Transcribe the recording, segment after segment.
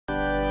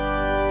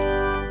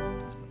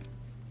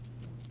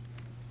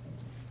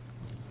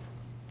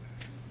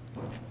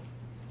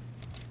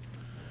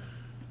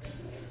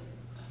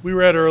We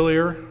read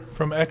earlier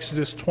from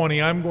Exodus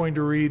 20. I'm going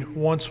to read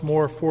once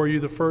more for you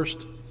the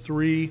first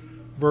 3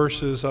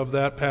 verses of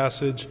that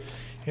passage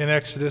in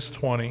Exodus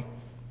 20.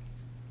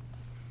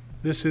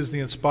 This is the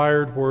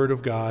inspired word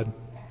of God.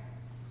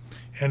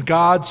 And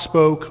God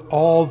spoke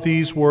all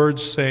these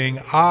words, saying,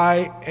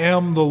 I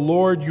am the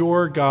Lord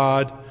your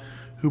God,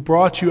 who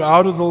brought you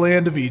out of the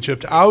land of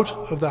Egypt, out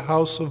of the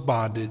house of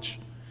bondage.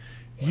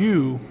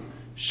 You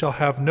shall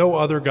have no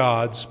other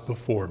gods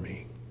before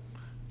me.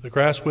 The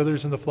grass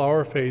withers and the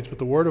flower fades, but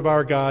the word of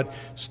our God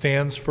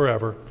stands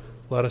forever.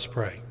 Let us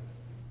pray.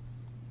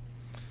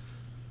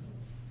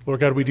 Lord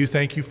God, we do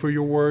thank you for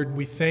your word.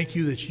 We thank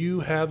you that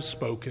you have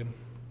spoken.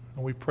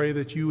 And we pray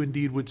that you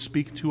indeed would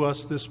speak to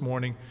us this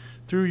morning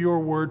through your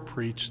word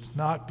preached,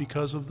 not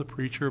because of the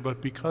preacher, but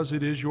because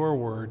it is your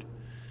word.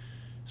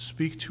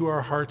 Speak to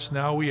our hearts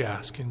now, we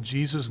ask. In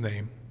Jesus'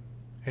 name,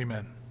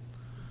 amen.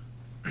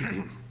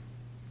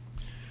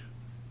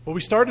 Well,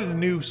 we started a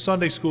new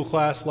Sunday school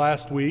class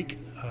last week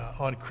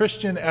on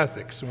Christian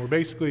ethics, and we're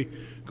basically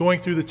going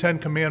through the 10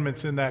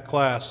 Commandments in that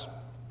class.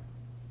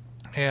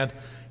 And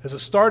as a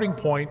starting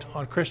point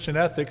on Christian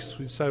ethics,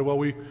 we decided, well,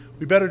 we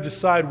better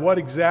decide what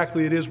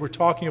exactly it is we're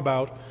talking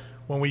about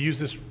when we use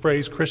this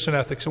phrase, Christian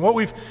ethics. And what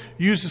we've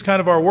used as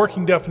kind of our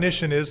working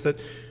definition is that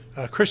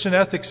Christian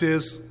ethics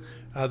is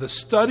the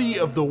study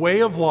of the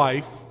way of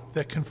life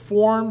that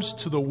conforms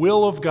to the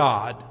will of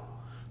God,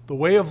 the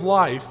way of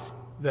life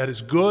that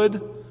is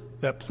good,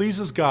 that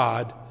pleases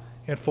God,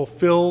 and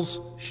fulfills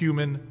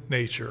human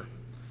nature.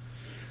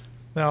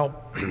 Now,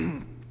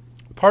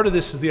 part of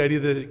this is the idea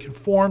that it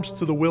conforms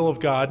to the will of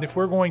God. And if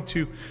we're going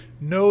to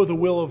know the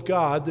will of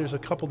God, there's a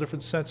couple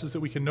different senses that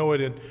we can know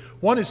it in.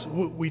 One is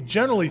we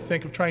generally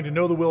think of trying to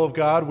know the will of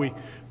God. We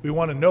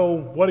want to know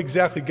what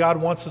exactly God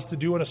wants us to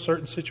do in a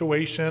certain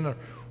situation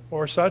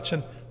or such.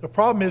 And the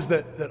problem is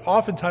that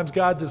oftentimes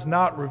God does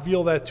not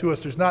reveal that to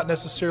us. There's not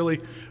necessarily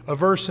a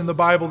verse in the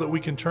Bible that we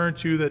can turn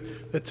to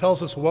that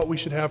tells us what we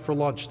should have for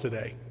lunch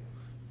today.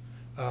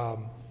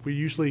 We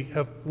usually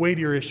have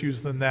weightier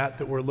issues than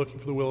that we're looking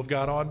for the will of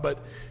God on, but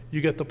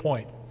you get the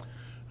point.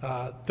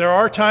 There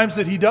are times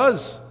that he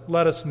does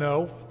let us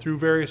know through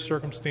various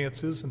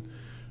circumstances. And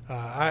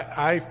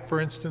I,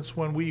 for instance,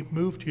 when we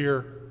moved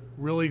here,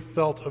 really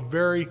felt a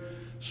very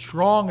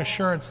strong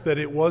assurance that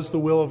it was the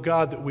will of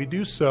God that we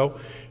do so.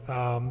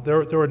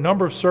 There were a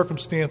number of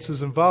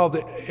circumstances involved.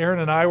 Aaron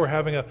and I were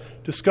having a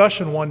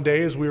discussion one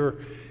day as we were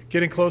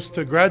getting close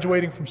to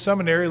graduating from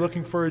seminary,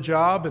 looking for a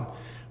job, and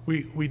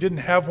we didn't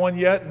have one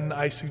yet, and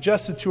I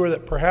suggested to her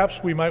that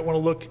perhaps we might want to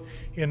look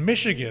in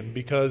Michigan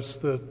because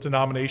the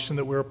denomination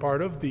that we're a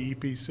part of, the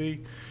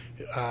EPC,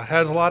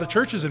 has a lot of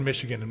churches in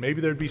Michigan, and maybe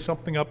there'd be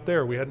something up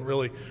there. We hadn't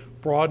really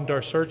broadened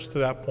our search to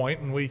that point,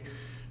 and we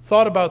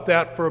thought about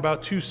that for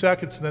about 2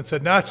 seconds and then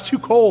said, no, it's too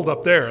cold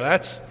up there.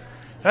 That's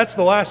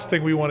the last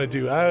thing we want to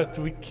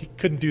do. We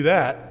couldn't do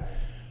that.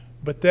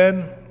 But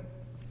then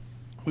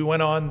we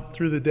went on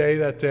through the day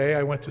that day.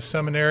 I went to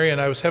seminary,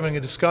 and I was having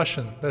a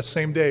discussion that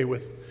same day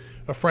with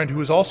a friend who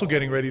was also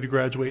getting ready to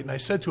graduate. And I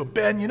said to him,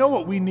 Ben, you know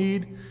what we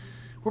need?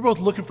 We're both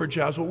looking for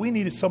jobs. What we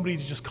need is somebody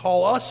to just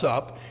call us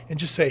up and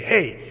just say,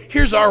 hey,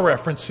 here's our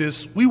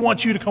references. We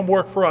want you to come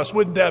work for us.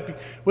 Wouldn't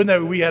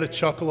that we had a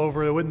chuckle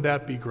over it. Wouldn't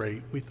that be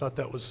great? We thought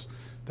that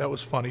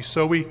was funny.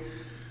 So we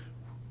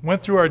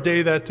went through our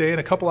day that day, and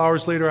a couple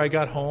hours later I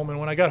got home. And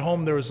when I got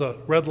home, there was a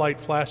red light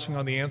flashing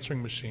on the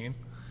answering machine.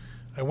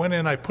 I went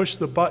in, I pushed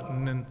the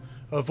button, and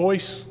a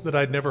voice that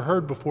I'd never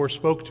heard before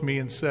spoke to me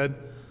and said,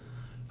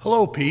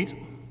 hello, Pete.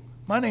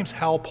 My name's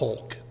Hal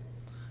Polk.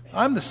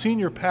 I'm the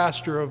senior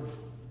pastor of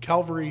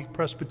Calvary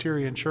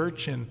Presbyterian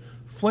Church in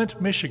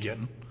Flint,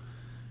 Michigan.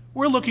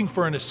 We're looking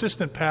for an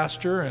assistant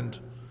pastor, and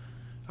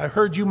I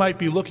heard you might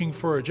be looking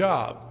for a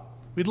job.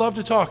 We'd love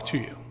to talk to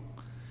you.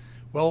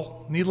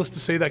 Well, needless to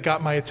say, that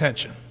got my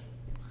attention.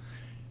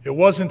 It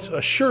wasn't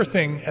a sure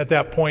thing at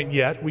that point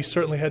yet. We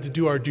certainly had to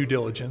do our due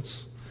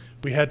diligence.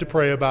 We had to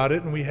pray about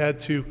it, and we had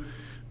to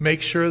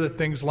make sure that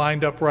things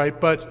lined up right.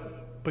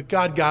 But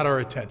God got our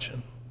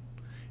attention.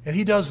 And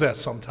he does that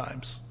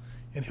sometimes.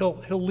 And he'll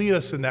lead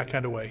us in that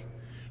kind of way.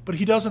 But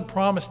he doesn't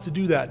promise to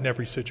do that in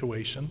every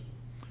situation.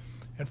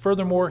 And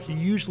furthermore, he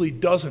usually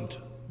doesn't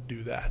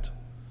do that.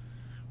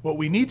 What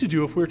we need to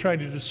do, if we're trying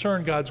to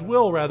discern God's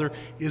will, rather,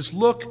 is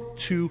look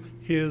to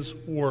his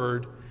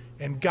word.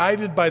 And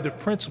guided by the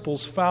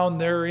principles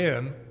found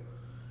therein,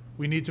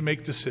 we need to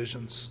make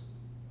decisions.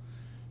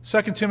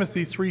 2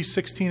 Timothy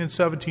 3:16 and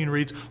 17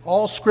 reads,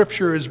 all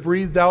Scripture is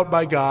breathed out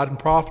by God and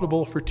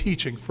profitable for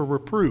teaching, for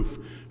reproof,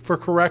 for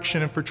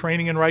correction, and for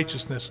training in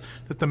righteousness,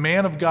 that the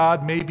man of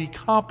God may be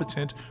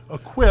competent,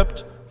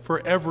 equipped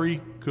for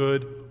every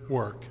good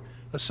work.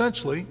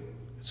 Essentially,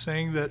 it's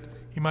saying that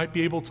he might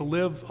be able to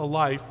live a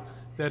life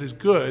that is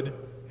good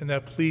and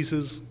that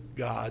pleases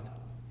God.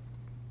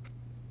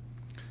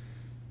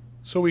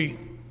 So we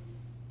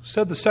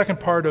said the second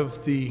part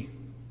of the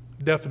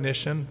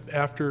definition,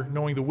 after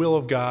knowing the will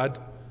of God,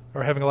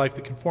 or having a life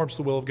that conforms to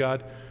the will of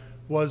God,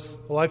 was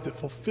a life that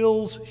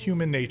fulfills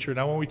human nature.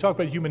 Now, when we talk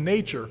about human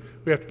nature,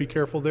 we have to be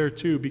careful there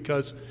too,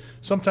 because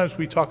sometimes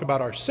we talk about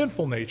our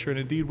sinful nature, and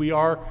indeed we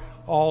are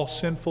all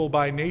sinful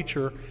by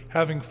nature,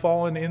 having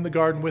fallen in the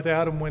garden with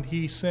Adam when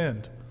he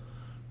sinned.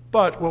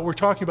 But what we're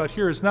talking about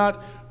here is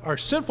not our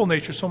sinful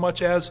nature so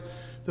much as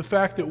the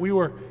fact that we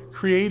were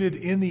created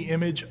in the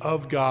image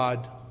of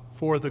God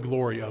for the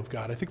glory of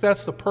God. I think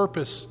that's the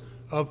purpose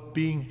of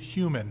being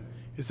human,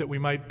 is that we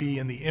might be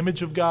in the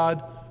image of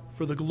God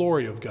for the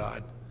glory of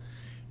God.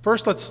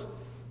 First, let's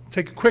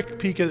take a quick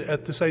peek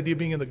at this idea of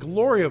being in the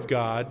glory of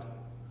God.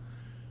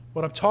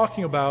 What I'm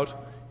talking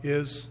about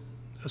is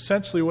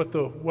essentially what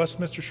the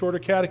Westminster Shorter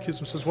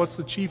Catechism says. What's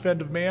the chief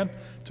end of man?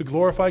 To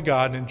glorify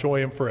God and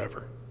enjoy him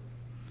forever.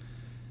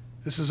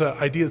 This is an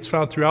idea that's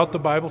found throughout the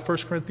Bible. 1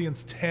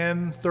 Corinthians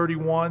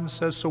 10:31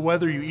 says, so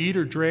whether you eat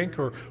or drink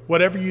or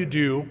whatever you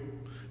do,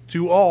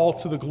 do all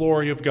to the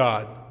glory of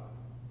God.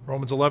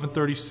 Romans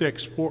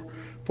 11:36,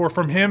 for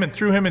from him and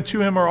through him and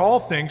to him are all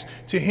things,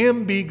 to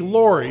him be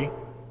glory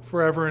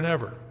forever and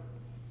ever.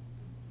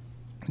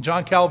 And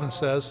John Calvin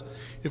says,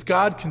 if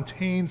God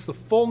contains the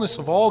fullness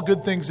of all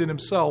good things in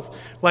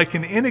himself, like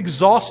an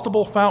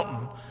inexhaustible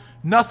fountain,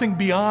 nothing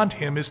beyond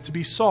him is to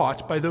be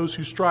sought by those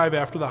who strive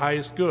after the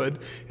highest good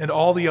and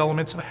all the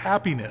elements of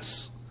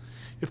happiness.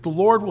 If the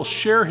Lord will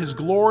share his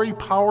glory,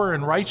 power,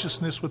 and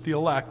righteousness with the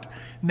elect,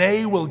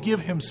 nay, will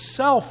give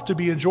himself to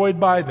be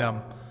enjoyed by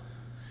them,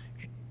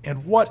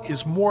 and what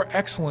is more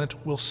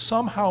excellent, will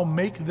somehow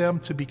make them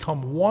to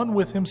become one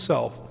with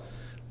himself,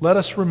 let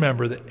us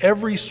remember that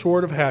every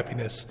sort of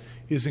happiness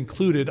is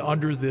included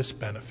under this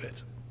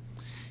benefit.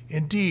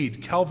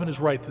 Indeed, Calvin is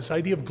right. This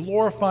idea of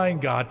glorifying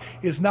God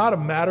is not a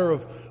matter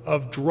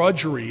of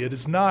drudgery. It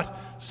is not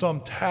some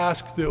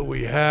task that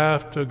we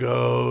have to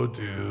go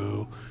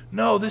do.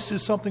 No, this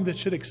is something that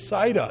should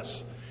excite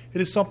us. It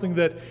is something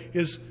that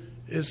is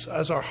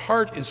as our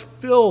heart is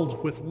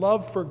filled with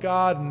love for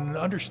God and an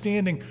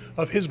understanding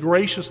of his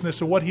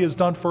graciousness and what he has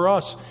done for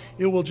us,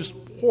 it will just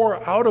pour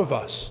out of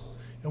us,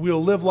 and we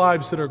will live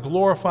lives that are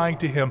glorifying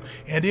to him,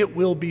 and it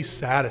will be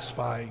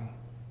satisfying.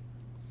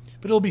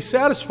 But it'll be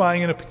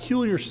satisfying in a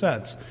peculiar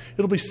sense.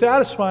 It'll be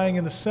satisfying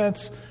in the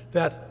sense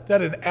that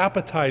an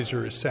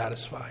appetizer is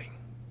satisfying.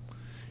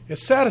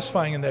 It's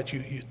satisfying in that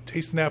you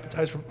taste an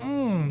appetizer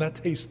from, that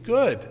tastes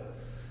good.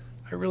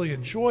 I really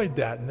enjoyed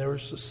that, and there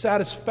was a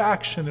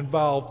satisfaction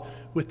involved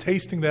with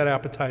tasting that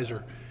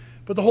appetizer.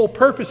 But the whole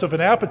purpose of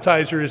an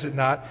appetizer, is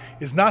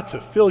not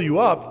to fill you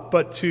up,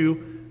 but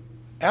to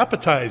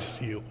appetize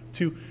you,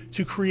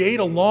 to create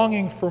a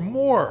longing for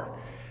more,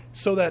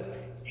 so that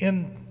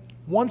in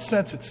one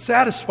sense it's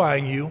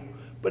satisfying you,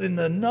 but in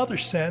another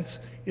sense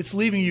it's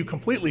leaving you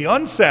completely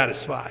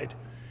unsatisfied.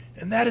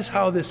 And that is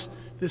how this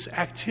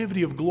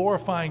activity of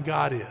glorifying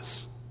God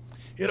is.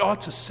 It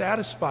ought to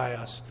satisfy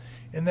us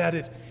in that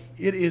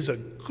it is a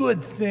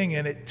good thing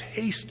and it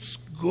tastes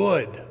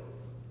good.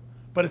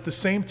 But at the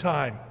same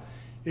time,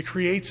 it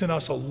creates in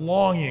us a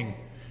longing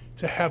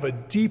to have a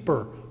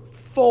deeper,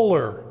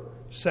 fuller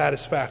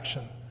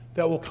satisfaction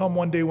that will come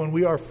one day when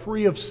we are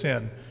free of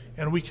sin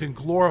and we can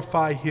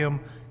glorify him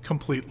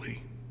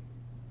completely.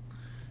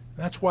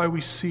 That's why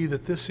we see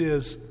that this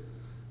is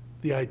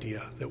the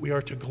idea, that we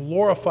are to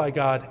glorify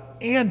God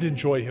and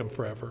enjoy him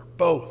forever.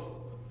 Both.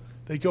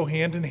 They go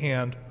hand in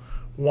hand,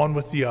 one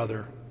with the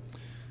other.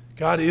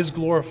 God is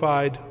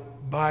glorified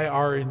by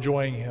our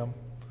enjoying him.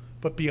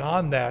 But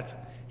beyond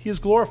that, he is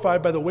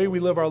glorified by the way we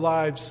live our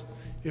lives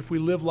if we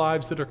live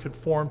lives that are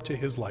conformed to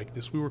his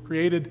likeness. We were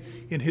created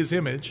in his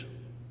image,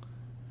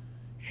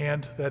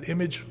 and that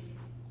image,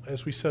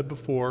 as we said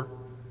before,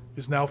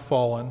 is now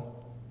fallen.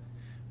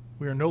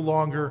 We are no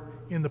longer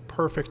in the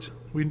perfect,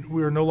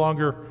 we are no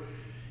longer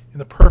in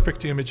the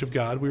perfect image of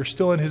God. We are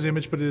still in his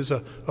image, but it is a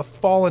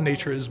fallen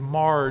nature. It is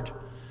marred.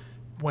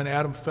 When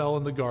Adam fell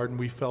in the garden,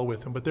 we fell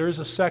with him. But there is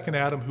a second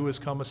Adam who has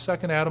come, a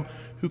second Adam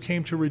who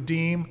came to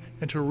redeem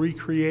and to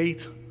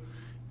recreate.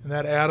 And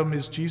that Adam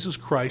is Jesus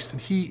Christ. And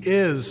he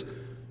is,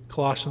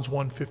 Colossians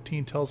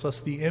 1:15 tells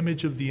us, the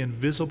image of the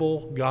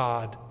invisible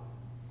God.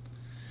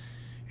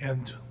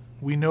 And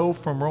we know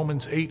from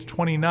Romans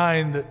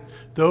 8:29 that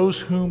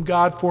those whom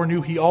God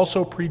foreknew, he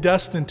also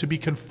predestined to be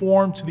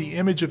conformed to the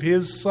image of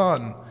his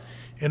Son,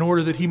 in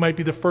order that he might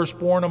be the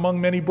firstborn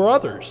among many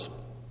brothers.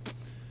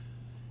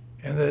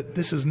 And that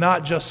this is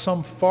not just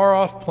some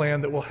far-off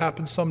plan that will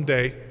happen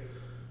someday,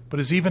 but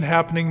is even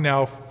happening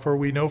now. For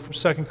we know from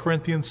 2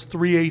 Corinthians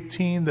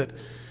 3:18 that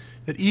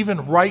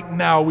even right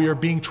now we are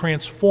being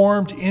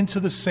transformed into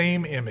the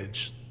same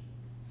image,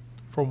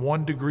 from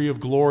one degree of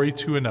glory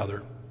to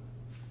another.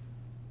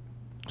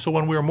 So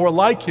when we are more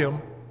like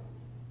him,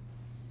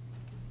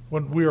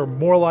 when we are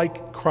more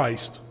like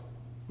Christ,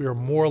 we are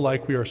more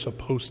like we are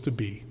supposed to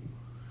be.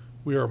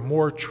 We are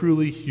more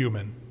truly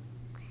human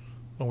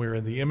when we are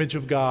in the image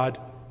of God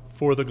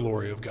for the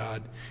glory of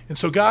God. And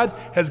so God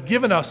has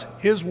given us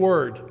his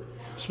word,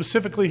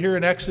 specifically here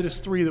in Exodus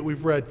 3 that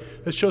we've read,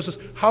 that shows us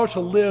how to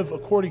live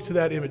according to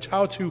that image,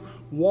 how to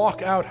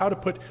walk out, how to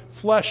put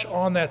flesh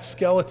on that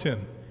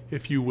skeleton,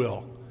 if you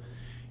will.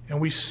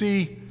 And we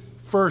see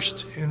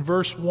First, in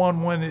verse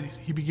 1, when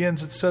he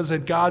begins, it says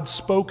that God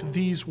spoke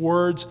these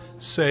words,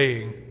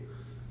 saying.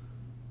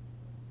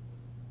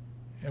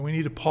 And we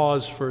need to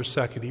pause for a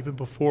second, even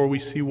before we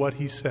see what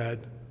he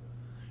said,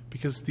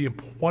 because the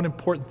one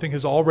important thing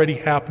has already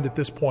happened at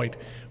this point.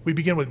 We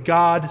begin with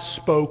God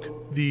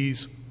spoke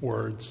these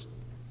words.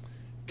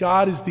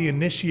 God is the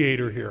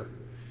initiator here.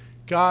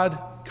 God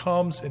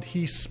comes and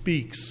he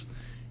speaks.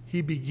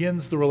 He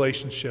begins the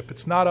relationship.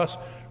 It's not us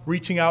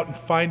reaching out and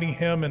finding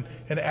him and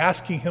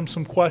asking him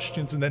some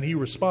questions and then he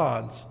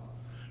responds.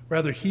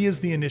 Rather, he is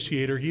the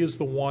initiator. He is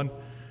the one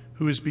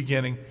who is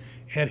beginning.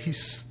 And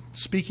he's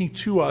speaking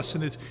to us.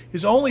 And it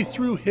is only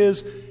through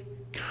his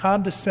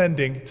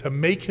condescending to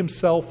make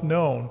himself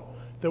known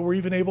that we're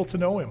even able to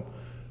know him.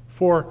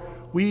 For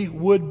we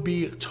would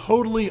be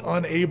totally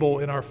unable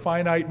in our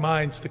finite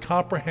minds to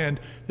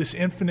comprehend this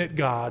infinite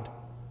God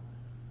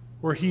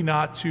were he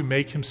not to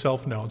make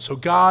himself known. So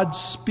God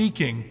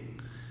speaking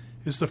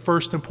is the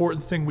first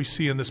important thing we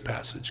see in this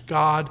passage.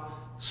 God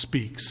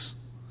speaks.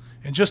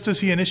 And just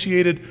as he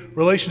initiated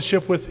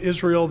relationship with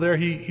Israel there,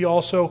 he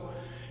also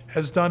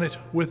has done it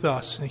with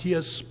us. And he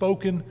has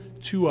spoken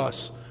to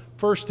us,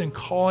 first in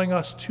calling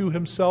us to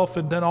himself,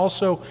 and then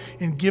also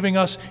in giving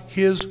us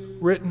his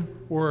written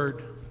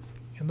word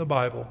in the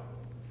Bible.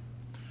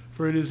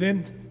 For it is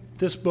in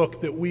this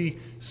book that we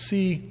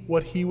see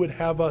what he would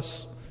have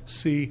us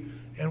see,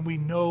 and we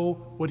know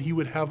what he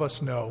would have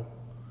us know,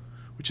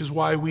 which is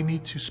why we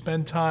need to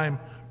spend time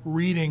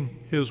reading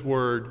his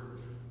word.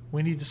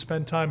 We need to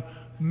spend time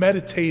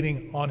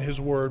meditating on his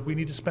word. We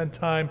need to spend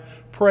time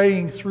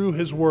praying through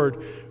his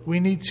word. We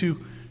need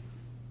to,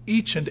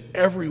 each and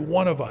every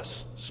one of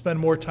us, spend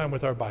more time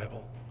with our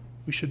Bible.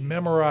 We should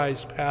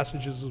memorize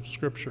passages of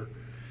Scripture.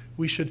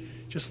 We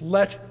should just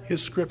let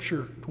his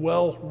Scripture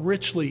dwell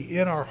richly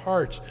in our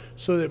hearts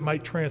so that it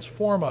might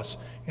transform us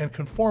and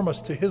conform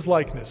us to his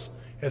likeness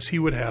as he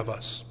would have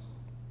us.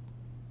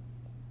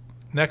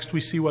 Next, we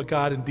see what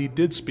God indeed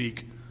did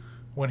speak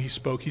when he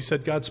spoke. He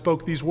said, God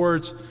spoke these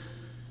words,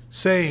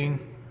 saying,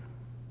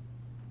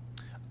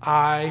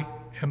 I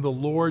am the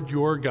Lord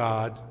your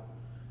God,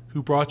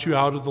 who brought you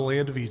out of the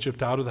land of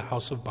Egypt, out of the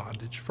house of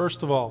bondage.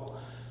 First of all,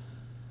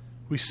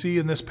 we see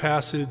in this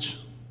passage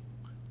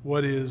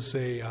what is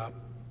a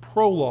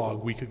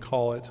prologue, we could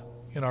call it,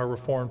 in our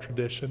Reformed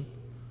tradition.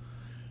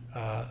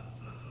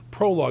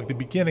 Prologue, the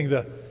beginning,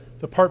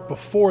 the part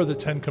before the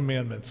Ten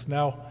Commandments.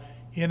 Now,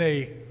 in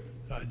a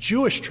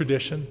Jewish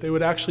tradition, they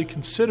would actually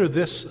consider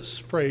this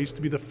phrase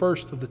to be the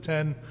first of the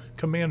Ten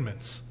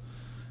Commandments.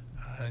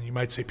 And you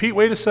might say, Pete,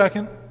 wait a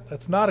second.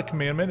 That's not a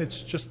commandment.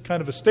 It's just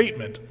kind of a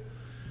statement.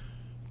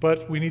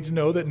 But we need to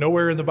know that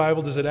nowhere in the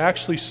Bible does it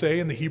actually say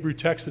in the Hebrew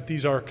text that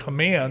these are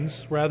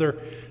commands. Rather,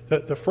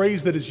 the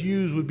phrase that is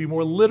used would be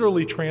more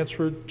literally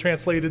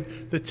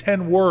translated the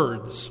 10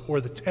 words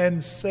or the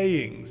 10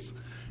 sayings.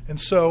 And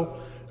so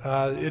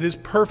it is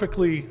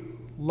perfectly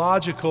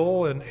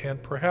logical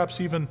and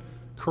perhaps even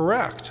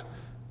correct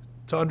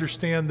to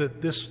understand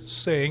that this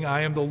saying,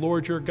 I am the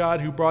Lord your God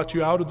who brought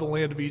you out of the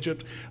land of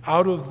Egypt,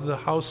 out of the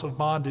house of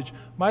bondage,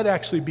 might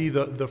actually be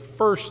the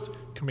first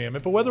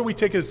commandment. But whether we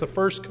take it as the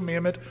first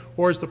commandment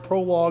or as the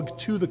prologue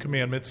to the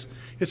commandments,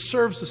 it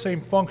serves the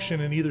same function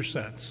in either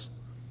sense.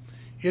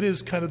 It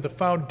is kind of the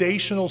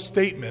foundational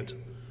statement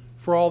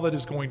for all that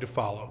is going to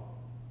follow.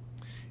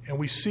 And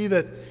we see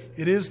that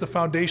it is the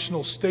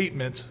foundational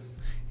statement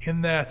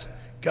in that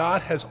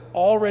God has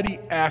already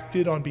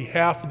acted on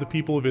behalf of the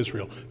people of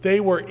Israel. They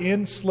were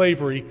in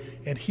slavery,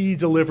 and he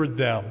delivered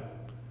them.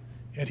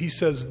 And he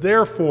says,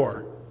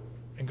 therefore,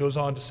 and goes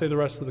on to say the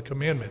rest of the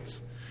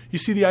commandments. You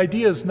see, the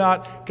idea is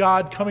not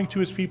God coming to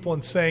his people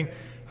and saying,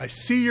 I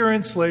see you're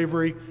in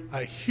slavery,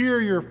 I hear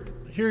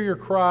your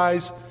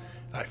cries,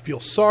 I feel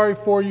sorry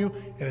for you,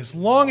 and as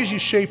long as you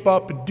shape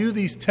up and do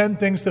these 10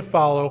 things that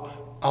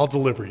follow, I'll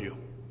deliver you.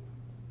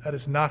 That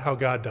is not how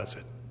God does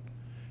it.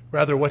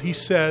 Rather, what he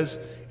says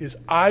is,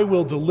 I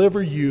will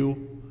deliver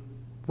you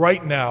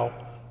right now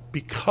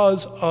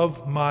because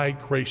of my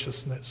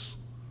graciousness.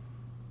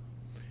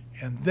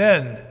 And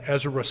then,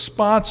 as a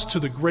response to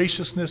the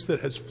graciousness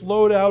that has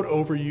flowed out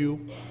over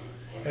you,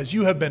 as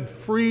you have been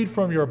freed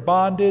from your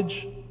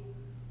bondage,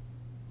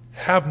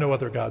 have no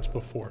other gods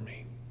before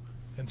me.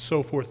 And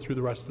so forth through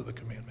the rest of the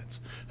commandments.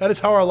 That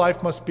is how our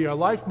life must be. Our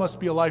life must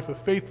be a life of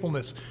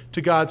faithfulness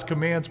to God's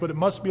commands, but it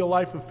must be a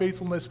life of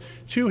faithfulness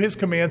to his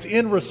commands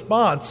in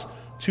response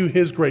to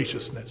his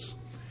graciousness.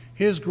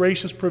 His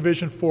gracious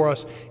provision for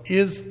us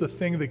is the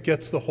thing that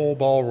gets the whole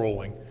ball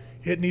rolling.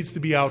 It needs to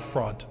be out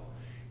front.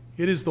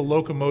 It is the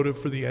locomotive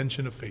for the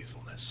engine of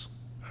faithfulness,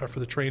 or for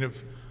the train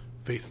of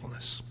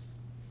faithfulness.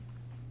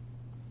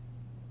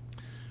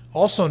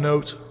 Also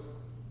note,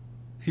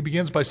 he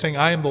begins by saying,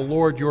 I am the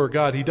Lord your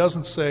God. He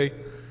doesn't say,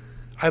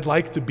 I'd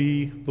like to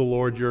be the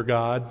Lord your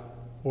God,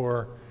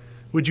 or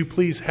would you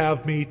please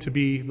have me to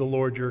be the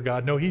Lord your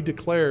God? No, he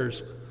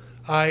declares,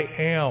 I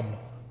am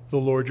the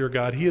Lord your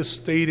God. He is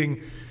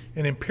stating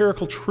an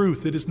empirical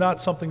truth. It is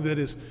not something that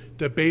is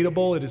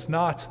debatable. It is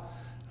not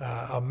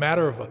a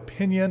matter of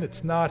opinion.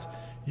 It's not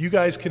you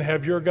guys can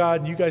have your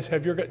God and you guys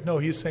have your God. No,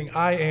 he's saying,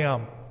 I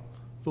am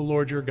the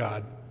Lord your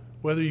God.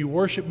 Whether you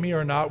worship me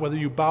or not, whether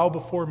you bow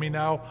before me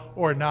now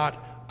or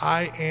not,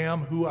 I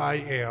am who I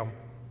am.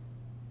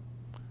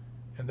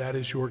 And that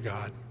is your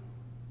God.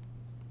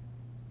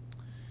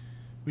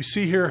 We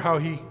see here how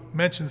he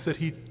mentions that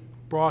he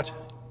brought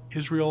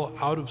Israel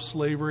out of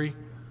slavery.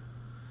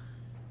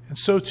 And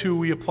so too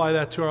we apply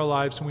that to our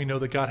lives, and we know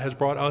that God has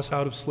brought us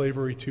out of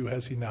slavery too,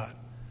 has he not?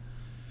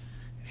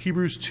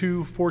 Hebrews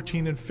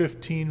 2:14 and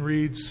 15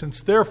 reads,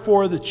 Since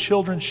therefore the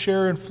children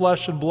share in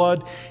flesh and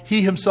blood,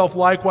 he himself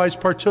likewise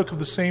partook of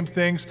the same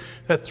things,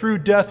 that through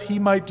death he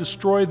might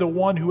destroy the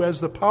one who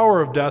has the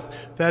power of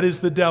death, that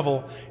is the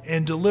devil,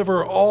 and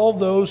deliver all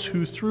those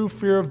who through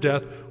fear of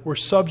death were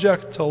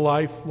subject to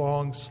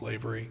lifelong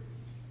slavery.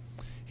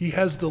 He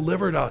has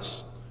delivered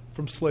us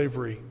from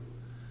slavery.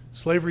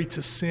 Slavery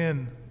to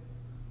sin,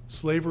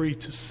 slavery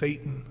to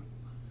Satan,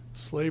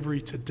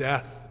 slavery to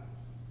death.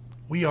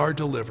 We are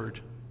delivered.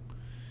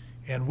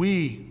 And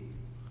we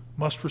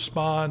must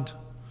respond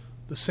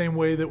the same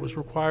way that was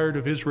required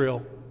of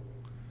Israel.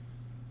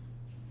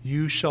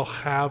 You shall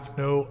have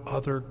no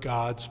other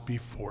gods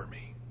before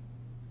me.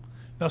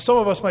 Now some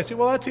of us might say,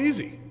 well, that's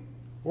easy.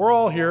 We're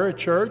all here at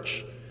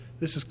church.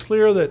 This is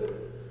clear that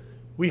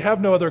we have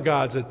no other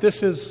gods, that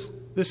this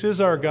is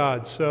our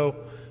God. So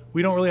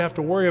we don't really have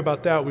to worry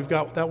about that. We've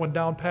got that one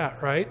down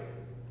pat, right?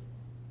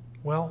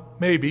 Well,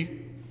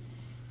 maybe.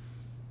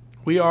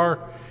 We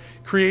are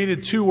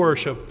created to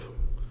worship.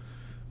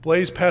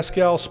 Blaise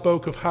Pascal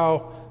spoke of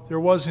how there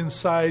was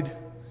inside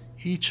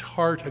each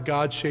heart a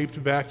God-shaped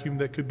vacuum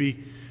that could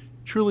be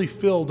truly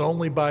filled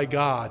only by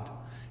God.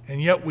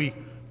 And yet we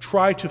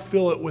try to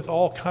fill it with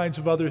all kinds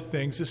of other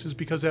things. This is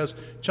because, as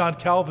John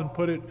Calvin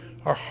put it,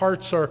 our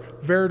hearts are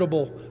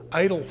veritable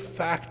idol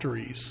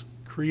factories,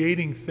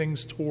 creating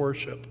things to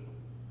worship.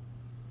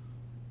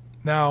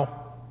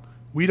 Now,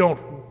 we don't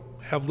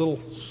have little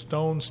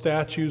stone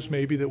statues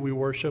maybe that we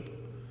worship,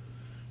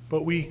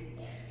 but we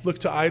look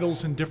to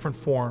idols in different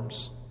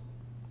forms.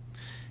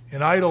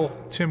 An idol,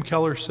 Tim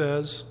Keller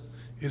says,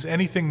 is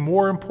anything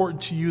more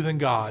important to you than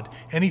God,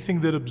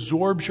 anything that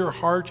absorbs your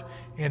heart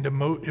and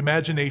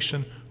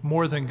imagination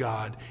more than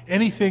God,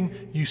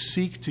 anything you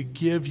seek to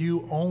give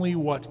you only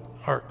what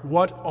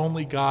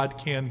only God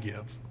can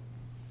give.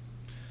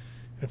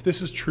 If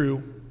this is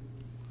true,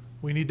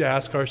 we need to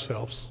ask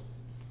ourselves,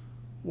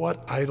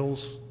 what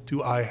idols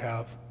do I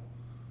have?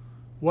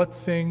 What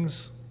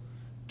things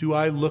do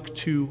I look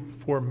to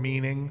for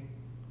meaning,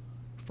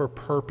 for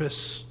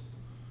purpose?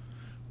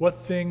 What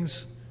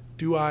things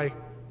do I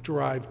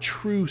derive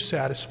true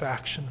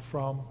satisfaction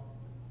from?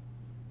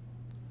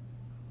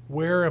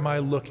 Where am I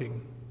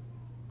looking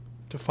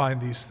to find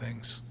these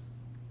things?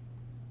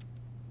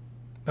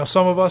 Now,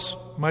 some of us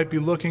might be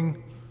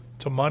looking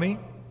to money.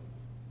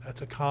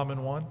 That's a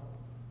common one.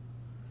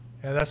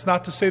 And that's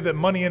not to say that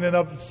money in and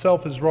of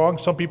itself is wrong.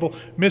 Some people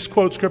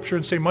misquote Scripture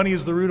and say money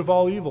is the root of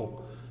all evil.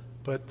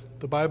 But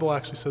the Bible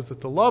actually says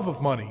that the love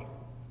of money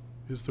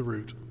is the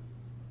root,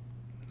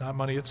 not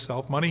money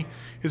itself. Money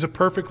is a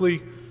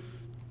perfectly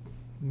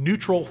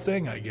neutral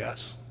thing, I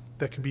guess,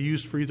 that can be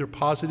used for either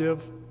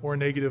positive or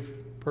negative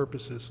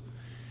purposes.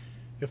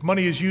 If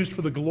money is used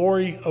for the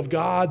glory of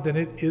God, then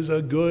it is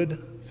a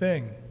good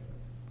thing.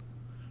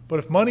 But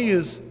if money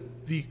is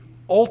the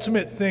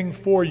ultimate thing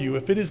for you,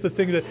 if it is the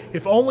thing that,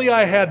 if only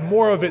I had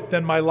more of it,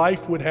 then my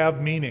life would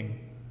have meaning,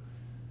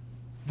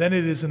 then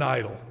it is an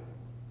idol.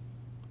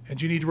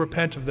 And you need to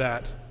repent of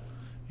that.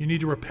 You need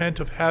to repent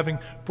of having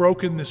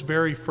broken this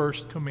very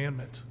first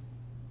commandment.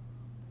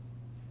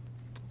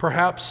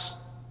 Perhaps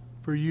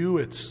for you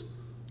it's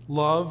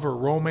love or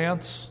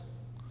romance.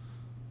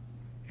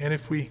 And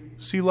if we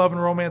see love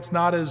and romance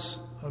not as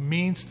a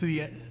means to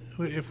the,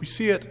 if we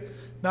see it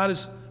not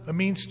as a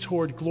means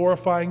toward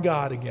glorifying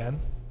God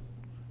again,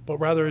 but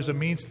rather as a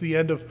means to the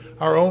end of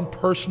our own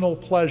personal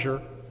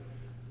pleasure,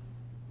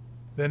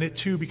 then it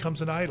too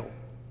becomes an idol.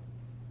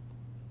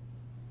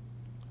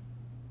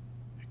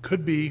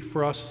 Could be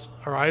for us,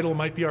 our idol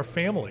might be our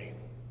family.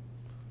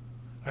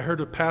 I heard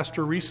a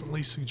pastor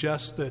recently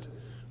suggest that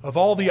of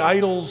all the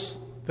idols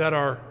that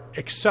are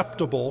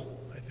acceptable,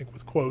 I think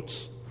with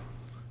quotes,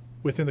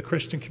 within the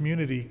Christian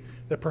community,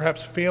 that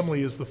perhaps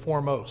family is the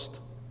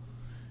foremost.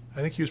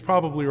 I think he was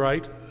probably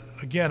right.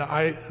 Again,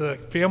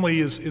 family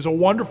is a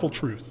wonderful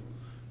truth,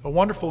 a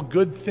wonderful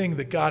good thing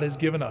that God has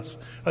given us,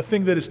 a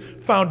thing that is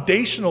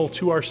foundational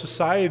to our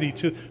society,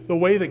 to the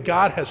way that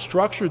God has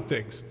structured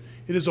things.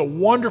 It is a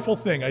wonderful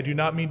thing. I do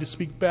not mean to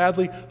speak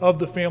badly of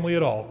the family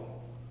at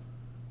all.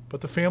 But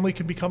the family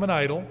can become an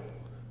idol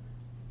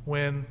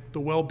when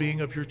the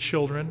well-being of your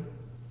children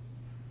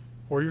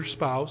or your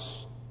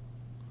spouse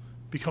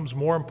becomes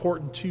more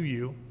important to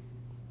you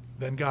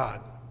than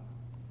God.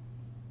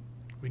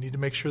 We need to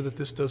make sure that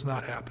this does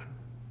not happen.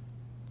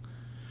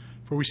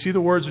 For we see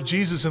the words of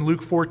Jesus in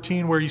Luke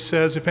 14 where he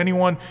says, if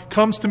anyone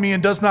comes to me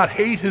and does not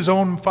hate his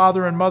own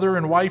father and mother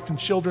and wife and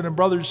children and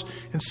brothers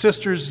and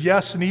sisters,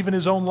 yes, and even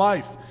his own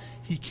life,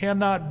 he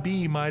cannot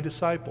be my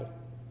disciple.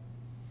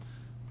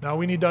 Now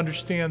we need to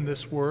understand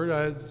this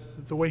word.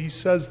 the way he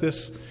says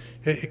this,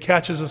 it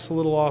catches us a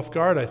little off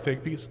guard, I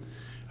think, because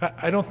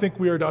I don't think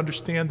we are to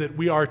understand that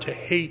we are to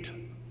hate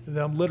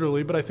them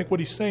literally, but I think what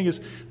he's saying is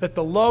that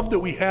the love that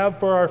we have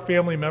for our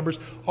family members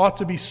ought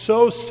to be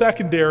so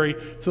secondary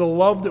to the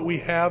love that we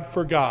have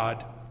for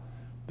God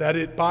that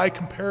it, by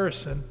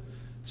comparison,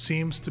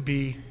 seems to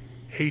be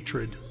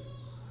hatred.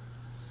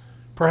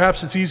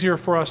 Perhaps it's easier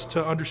for us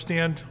to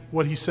understand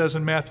what he says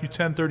in Matthew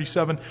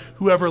 10:37,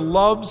 "Whoever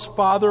loves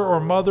father or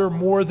mother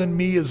more than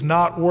me is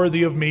not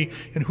worthy of me,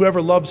 and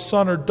whoever loves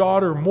son or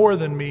daughter more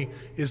than me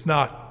is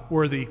not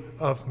worthy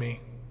of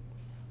me."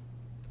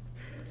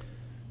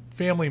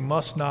 Family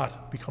must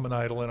not become an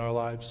idol in our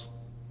lives.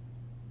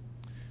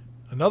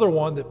 Another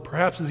one that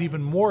perhaps is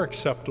even more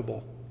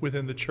acceptable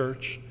within the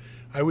church,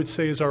 I would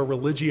say, is our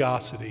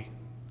religiosity.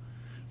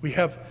 We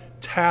have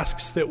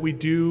tasks that we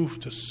do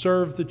to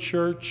serve the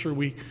church, or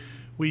we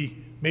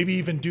maybe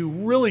even do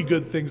really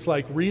good things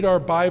like read our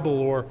Bible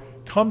or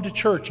come to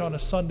church on a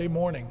Sunday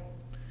morning.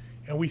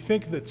 And we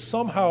think that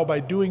somehow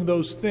by doing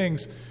those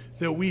things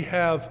that we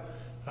have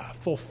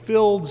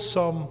fulfilled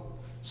some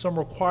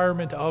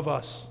requirement of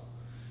us.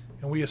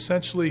 And we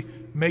essentially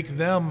make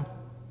them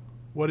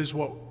what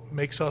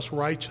makes us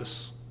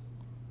righteous.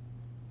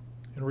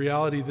 In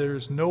reality, there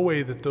is no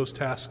way that those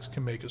tasks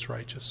can make us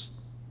righteous.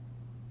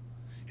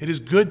 It is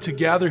good to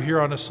gather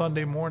here on a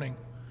Sunday morning,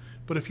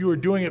 but if you are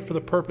doing it for the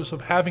purpose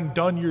of having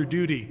done your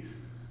duty,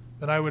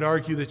 then I would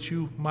argue that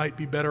you might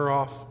be better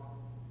off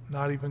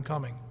not even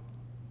coming,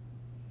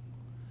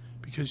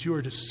 because you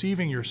are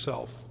deceiving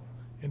yourself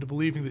into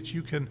believing that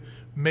you can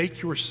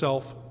make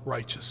yourself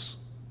righteous.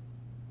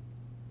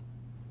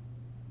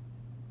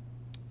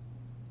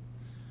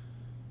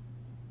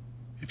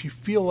 If you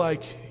feel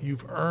like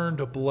you've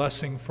earned a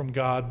blessing from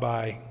God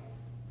by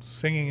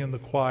singing in the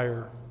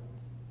choir,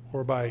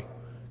 or by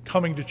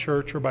coming to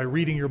church, or by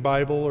reading your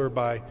Bible, or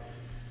by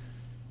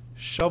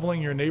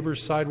shoveling your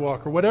neighbor's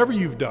sidewalk, or whatever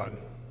you've done,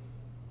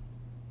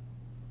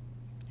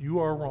 you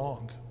are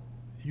wrong.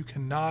 You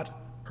cannot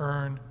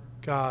earn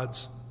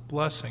God's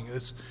blessing.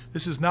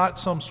 This is not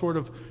some sort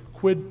of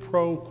quid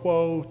pro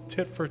quo,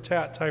 tit for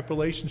tat type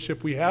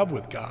relationship we have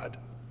with God.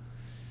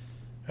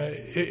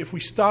 If we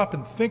stop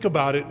and think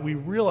about it, we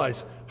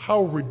realize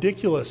how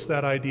ridiculous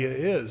that idea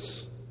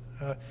is.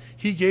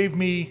 He gave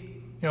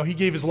me, he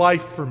gave his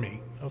life for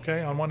me.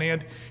 Okay, on one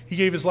hand, he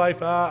gave his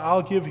life.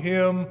 I'll give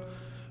him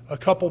a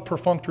couple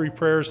perfunctory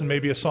prayers and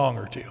maybe a song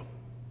or two.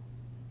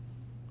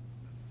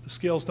 The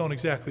scales don't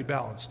exactly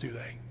balance, do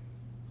they?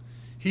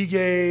 He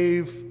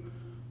gave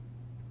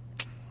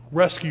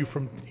rescue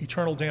from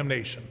eternal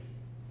damnation.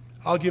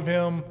 I'll give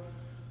him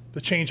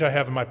the change I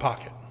have in my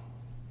pocket.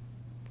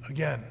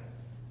 Again,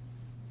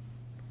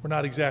 we're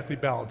not exactly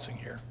balancing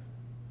here.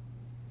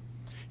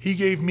 He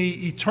gave me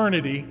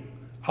eternity.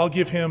 I'll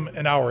give him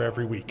an hour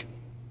every week.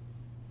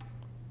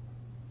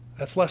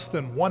 That's less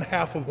than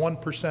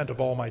 0.5%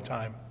 of all my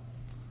time.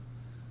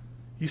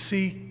 You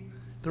see,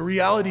 the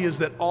reality is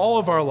that all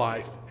of our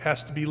life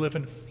has to be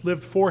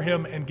lived for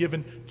him and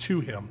given to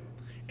him.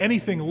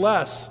 Anything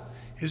less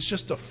is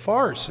just a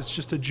farce. It's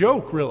just a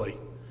joke, really.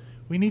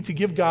 We need to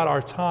give God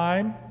our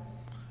time,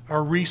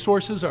 our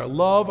resources, our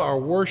love, our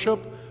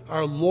worship,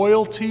 our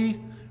loyalty,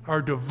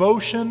 our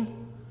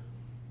devotion.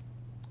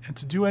 And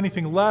to do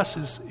anything less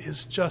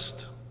is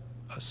just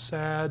a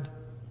sad,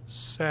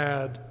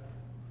 sad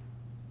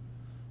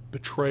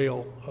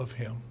betrayal of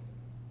him.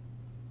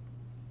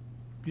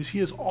 Because he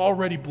has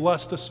already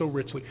blessed us so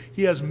richly.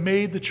 He has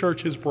made the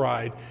church his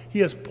bride. He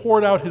has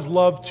poured out his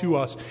love to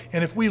us.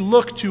 And if we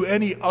look to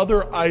any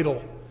other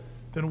idol,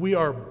 then we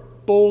are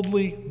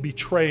boldly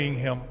betraying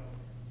him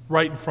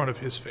right in front of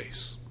his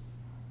face.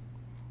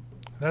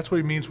 And that's what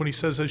he means when he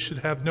says, "I should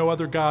have no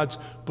other gods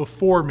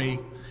before me."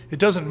 It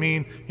doesn't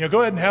mean,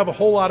 go ahead and have a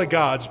whole lot of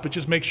gods, but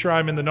just make sure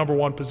I'm in the number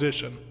one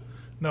position.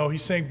 No,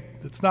 he's saying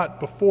it's not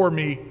before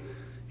me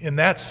in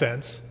that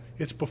sense.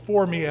 It's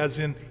before me as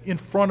in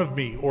front of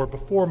me or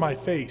before my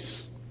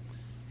face.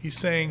 He's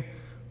saying,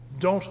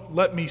 don't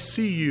let me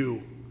see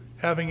you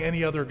having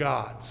any other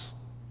gods.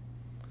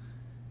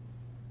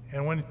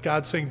 And when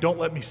God's saying, don't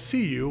let me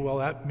see you, well,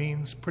 that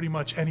means pretty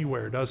much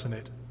anywhere, doesn't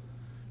it?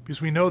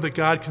 Because we know that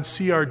God can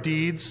see our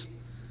deeds.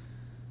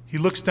 He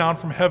looks down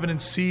from heaven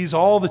and sees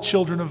all the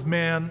children of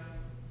man,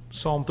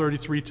 Psalm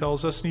 33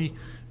 tells us, and he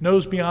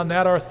knows beyond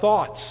that our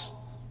thoughts.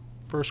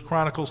 1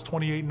 Chronicles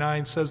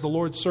 28:9 says, "The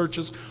Lord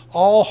searches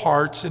all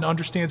hearts and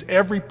understands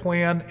every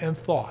plan and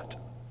thought."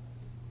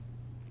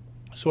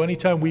 So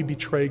anytime we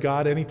betray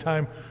God,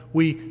 anytime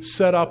we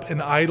set up an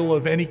idol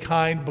of any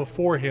kind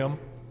before him,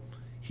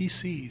 he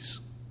sees.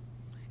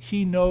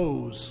 He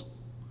knows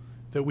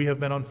that we have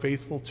been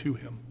unfaithful to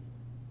him.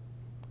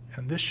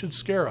 And this should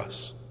scare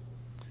us.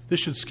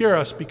 This should scare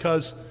us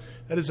because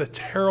that is a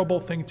terrible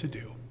thing to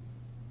do.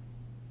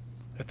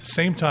 At the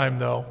same time,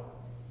 though,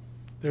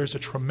 there's a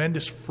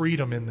tremendous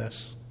freedom in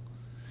this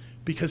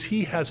because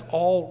he has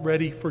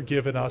already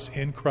forgiven us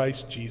in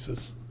Christ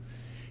Jesus.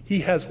 He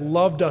has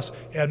loved us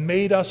and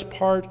made us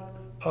part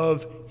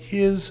of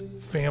his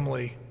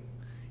family.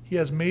 He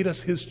has made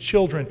us his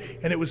children.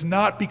 And it was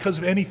not because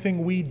of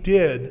anything we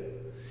did.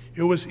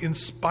 It was in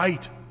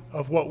spite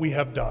of what we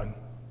have done.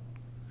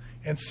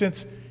 And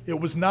since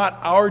it was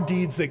not our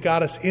deeds that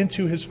got us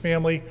into his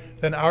family,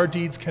 then our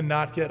deeds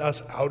cannot get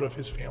us out of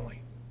his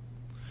family.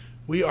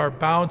 We are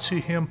bound to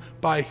him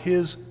by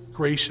his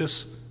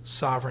gracious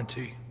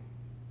sovereignty.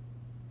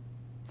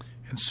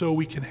 And so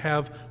we can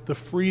have the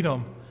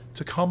freedom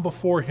to come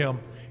before him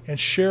and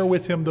share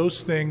with him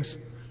those things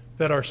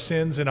that are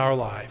sins in our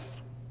life.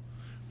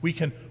 We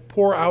can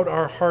pour out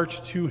our hearts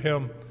to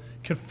him,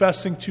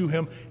 confessing to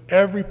him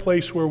every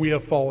place where we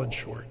have fallen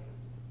short.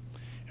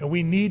 And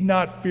we need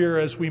not fear,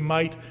 as we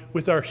might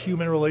with our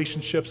human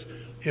relationships,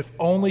 if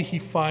only he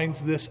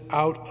finds this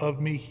out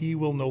of me, he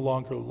will no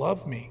longer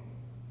love me.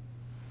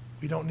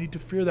 We don't need to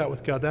fear that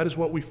with God. That is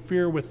what we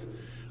fear with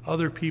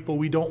other people.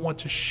 We don't want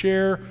to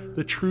share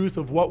the truth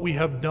of what we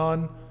have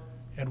done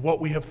and what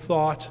we have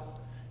thought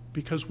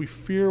because we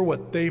fear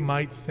what they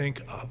might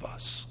think of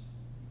us.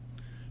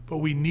 But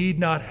we need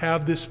not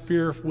have this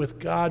fear with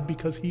God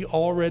because he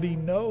already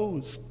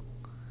knows.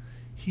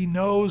 He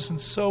knows, and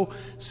so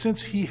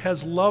since he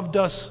has loved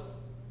us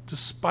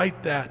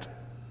despite that,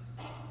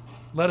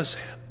 let us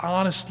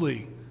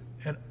honestly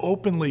and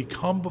openly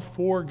come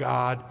before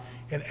God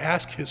and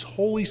ask his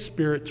Holy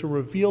Spirit to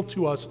reveal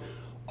to us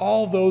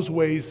all those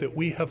ways that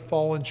we have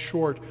fallen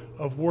short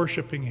of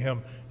worshiping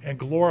him and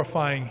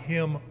glorifying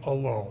him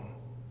alone.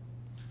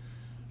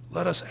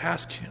 Let us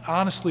ask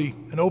honestly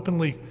and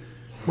openly,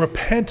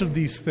 repent of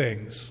these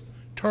things,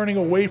 turning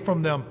away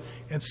from them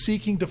and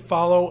seeking to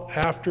follow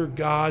after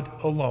God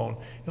alone.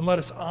 And let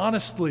us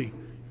honestly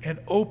and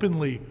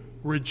openly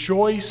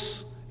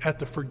rejoice at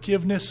the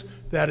forgiveness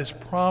that is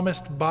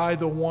promised by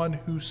the one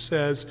who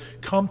says,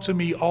 "Come to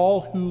me,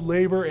 all who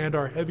labor and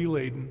are heavy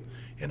laden,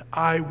 and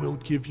I will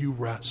give you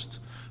rest."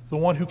 The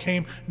one who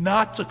came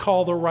not to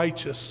call the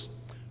righteous,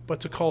 but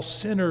to call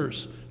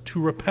sinners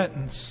to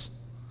repentance.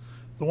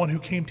 The one who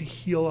came to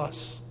heal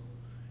us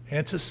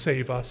and to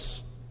save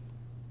us.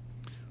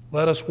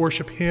 Let us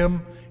worship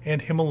him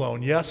and him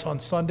alone. Yes, on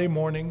Sunday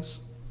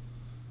mornings,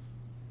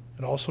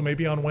 and also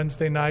maybe on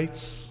Wednesday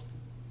nights,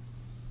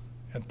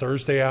 and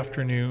Thursday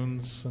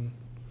afternoons, and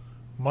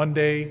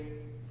Monday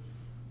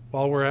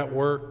while we're at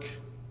work,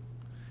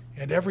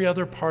 and every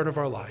other part of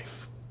our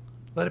life.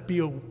 Let it be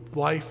a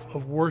life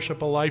of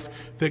worship, a life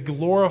that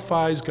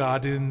glorifies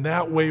God. And in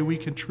that way we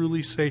can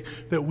truly say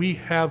that we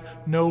have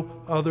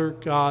no other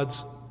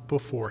gods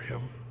before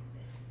him.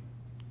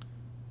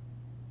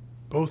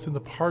 Both in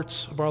the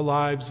parts of our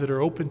lives that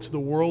are open to the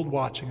world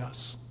watching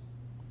us,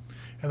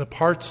 and the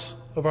parts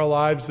of our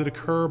lives that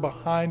occur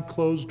behind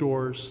closed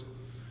doors,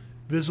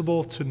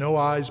 visible to no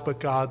eyes but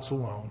God's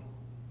alone.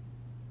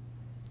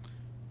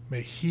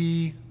 May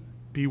he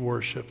be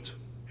worshiped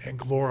and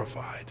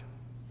glorified,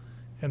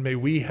 and may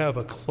we have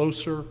a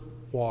closer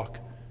walk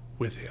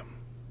with him.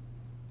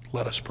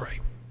 Let us pray.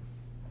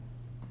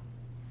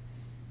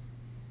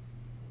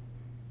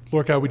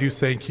 Lord God, we do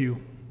thank you.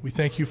 We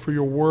thank you for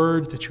your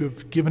word, that you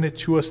have given it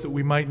to us that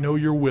we might know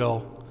your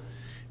will.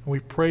 And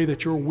we pray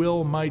that your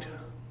will might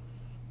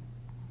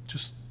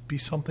just be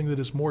something that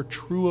is more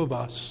true of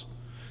us.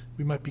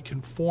 We might be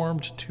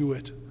conformed to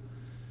it,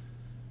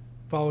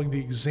 following the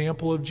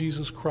example of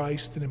Jesus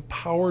Christ and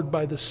empowered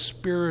by the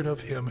Spirit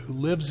of him who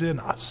lives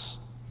in us.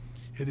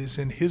 It is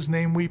in his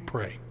name we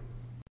pray.